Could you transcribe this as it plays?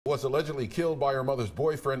was allegedly killed by her mother's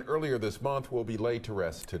boyfriend earlier this month, will be laid to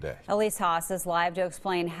rest today. Elise Haas is live to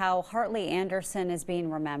explain how Hartley Anderson is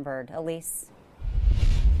being remembered. Elise.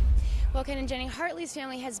 Well, Ken and Jenny, Hartley's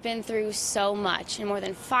family has been through so much, and more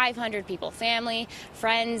than 500 people, family,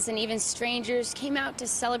 friends, and even strangers, came out to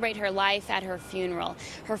celebrate her life at her funeral.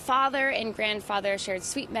 Her father and grandfather shared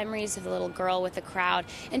sweet memories of the little girl with the crowd,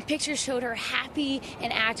 and pictures showed her happy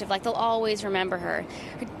and active, like they'll always remember her.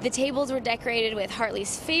 The tables were decorated with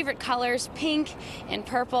Hartley's favorite colors, pink and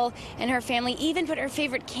purple, and her family even put her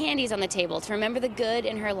favorite candies on the table to remember the good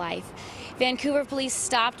in her life. Vancouver police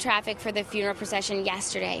stopped traffic for the funeral procession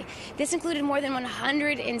yesterday. This included more than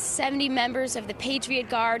 170 members of the Patriot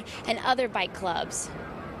Guard and other bike clubs.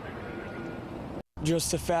 Just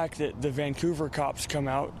the fact that the Vancouver cops come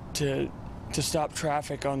out to stop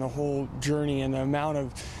traffic on the whole journey and the amount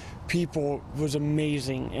of people was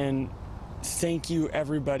amazing, and thank you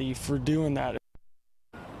everybody for doing that.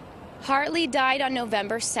 Hartley died on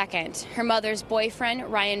November 2nd. Her mother's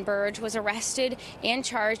boyfriend, Ryan Burge, was arrested and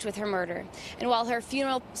charged with her murder. And while her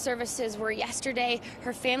funeral services were yesterday,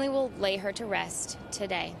 her family will lay her to rest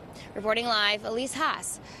today. Reporting live, Elise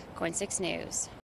Haas, KOIN 6 News.